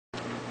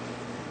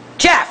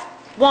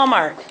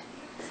Walmart.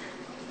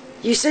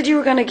 You said you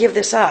were going to give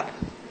this up.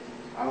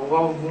 I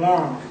love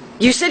Walmart.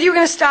 You said you were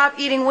going to stop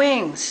eating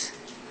wings.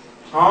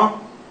 Huh?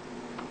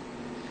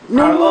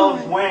 No I more.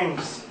 love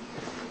wings.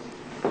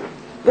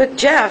 But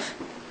Jeff,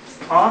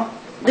 Huh?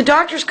 the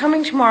doctor's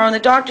coming tomorrow, and the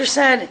doctor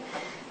said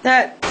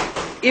that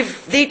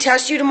if they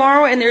test you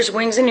tomorrow and there's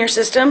wings in your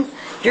system,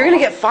 you're going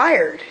to get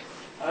fired.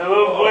 I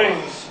love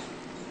wings.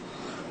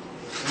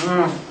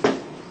 Oh.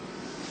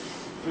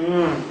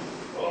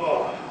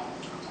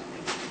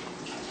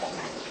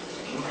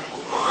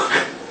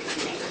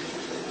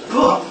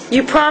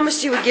 You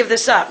promised you would give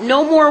this up.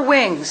 No more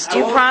wings. Do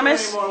you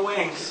promise? I won't do any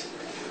more wings.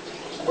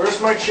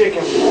 Where's my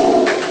chicken?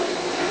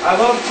 I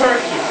love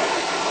turkey.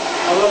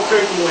 I love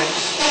turkey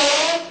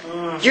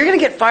wings. You're going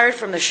to get fired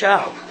from the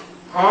show.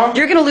 Huh?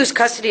 You're going to lose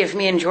custody of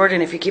me and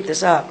Jordan if you keep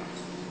this up.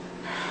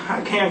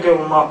 I can't give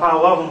them up. I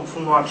love them too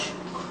much.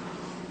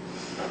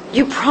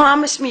 You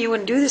promised me you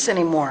wouldn't do this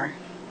anymore.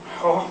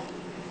 Oh.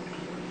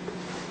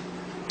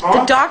 The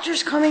Huh?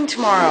 doctor's coming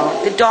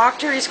tomorrow. The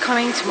doctor is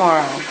coming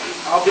tomorrow.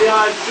 I'll be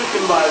out of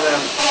chicken by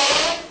then.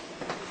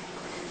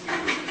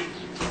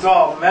 It's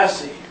all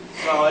messy.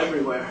 It's all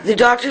everywhere. The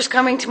doctor's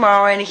coming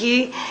tomorrow, and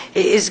he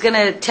is going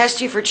to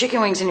test you for chicken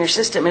wings in your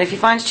system. And if he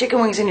finds chicken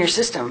wings in your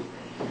system,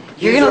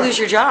 you're going to lose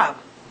your job.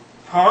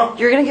 Huh?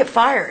 You're going to get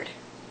fired.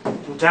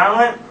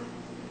 Talent?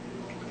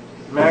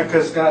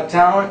 America's Got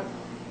Talent?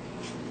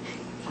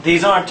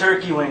 These aren't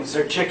turkey wings.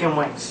 They're chicken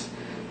wings.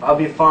 I'll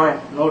be fine.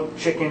 No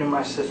chicken in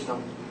my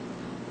system.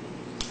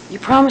 You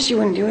promised you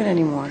wouldn't do it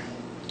anymore.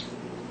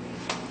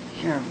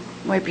 Here,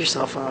 wipe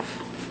yourself off.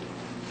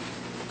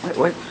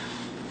 Wipe.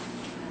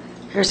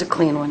 Here's a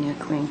clean one, yeah,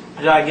 clean.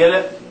 Did I get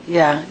it?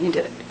 Yeah, you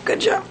did it.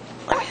 Good job.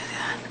 Let me do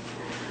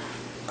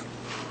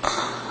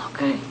that.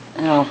 Okay.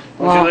 Now,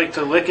 Would you like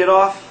to lick it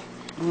off?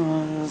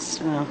 What's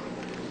going on?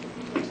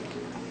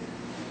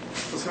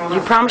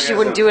 You promised you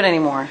wouldn't do it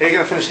anymore. Are you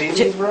gonna finish eating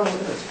these, bro?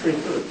 That's pretty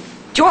good.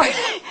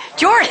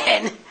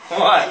 Jordan!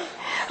 What?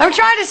 I'm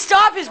trying to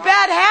stop his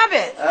bad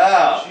habit.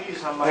 Oh.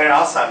 Jeez, Here,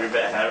 I'll stop your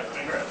bad habit.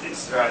 Let me grab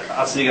these. All right,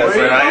 I'll see you guys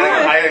Where later. you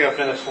going? I gotta go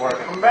finish work.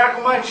 Come back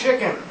with my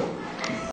chicken.